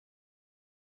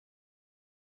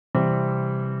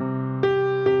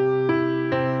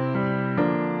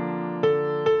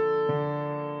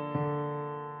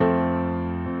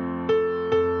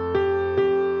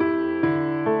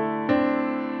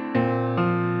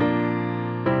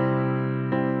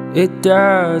It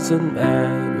doesn't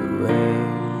matter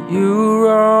where you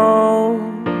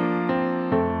roam,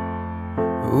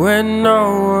 when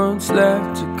no one's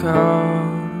left to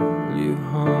call you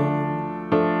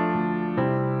home.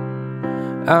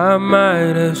 I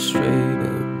might have strayed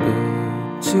a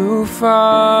bit too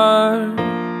far.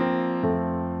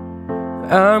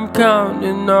 I'm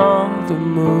counting all the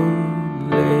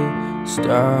moonlit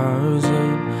stars,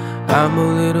 and I'm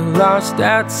a little lost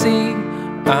at sea.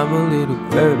 I'm a little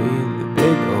bird in the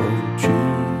big old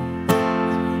tree.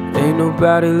 Ain't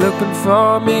nobody looking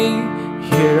for me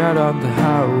here out on the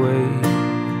highway,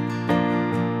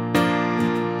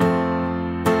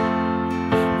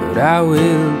 but I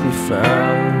will be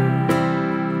found.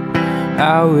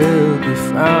 I will be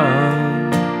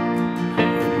found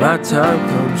when my time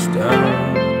comes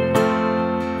down.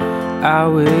 I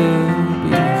will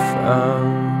be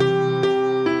found.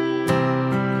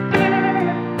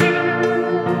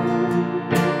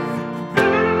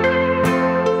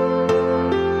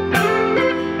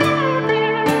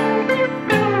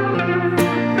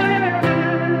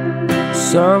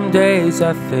 Some days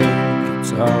I think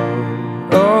it's all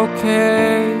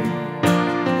okay.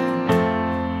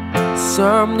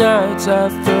 Some nights I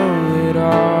throw it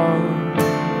all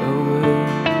away.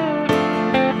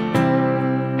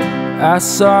 I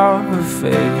saw her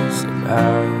face and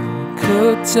I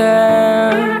could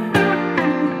tell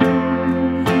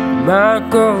my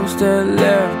ghost had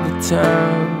left the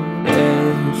town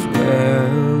as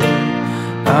well.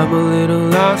 I'm a little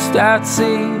lost at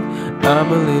sea.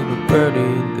 I'm a little bird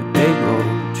in the big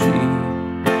old tree.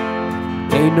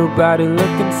 Ain't nobody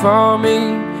looking for me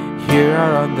here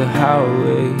out on the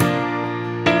highway,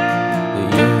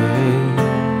 yeah.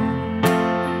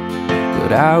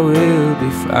 But I will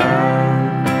be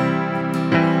found.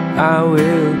 I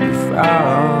will be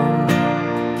found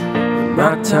when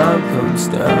my time comes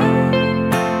down.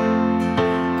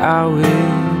 I will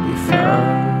be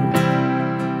found.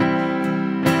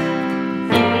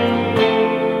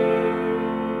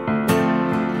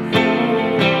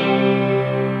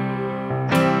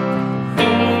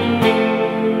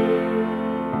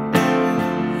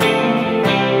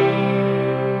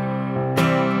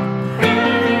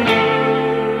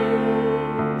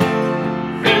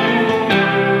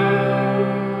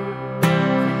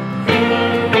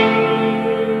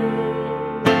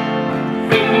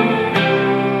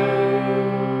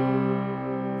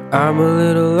 I'm a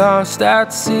little lost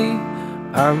at sea.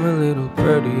 I'm a little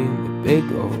birdie in the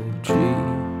big old tree.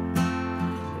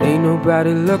 Ain't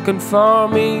nobody looking for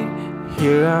me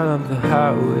here out on the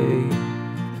highway.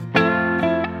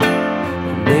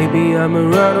 Maybe I'm a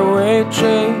runaway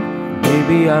train.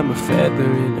 Maybe I'm a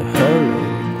feather in a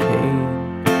hurricane.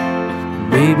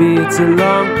 Maybe it's a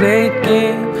long played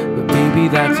game, but maybe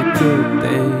that's a good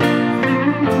thing,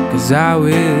 'cause I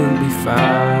will be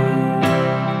found.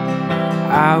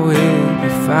 I will be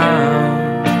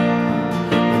found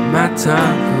when my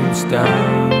time comes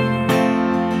down.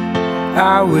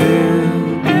 I will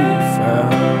be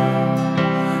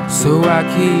found. So I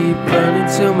keep running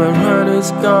till my run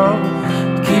is gone.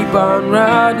 Keep on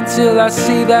riding till I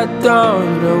see that dawn.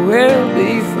 I will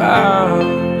be found.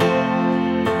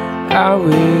 I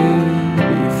will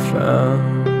be found.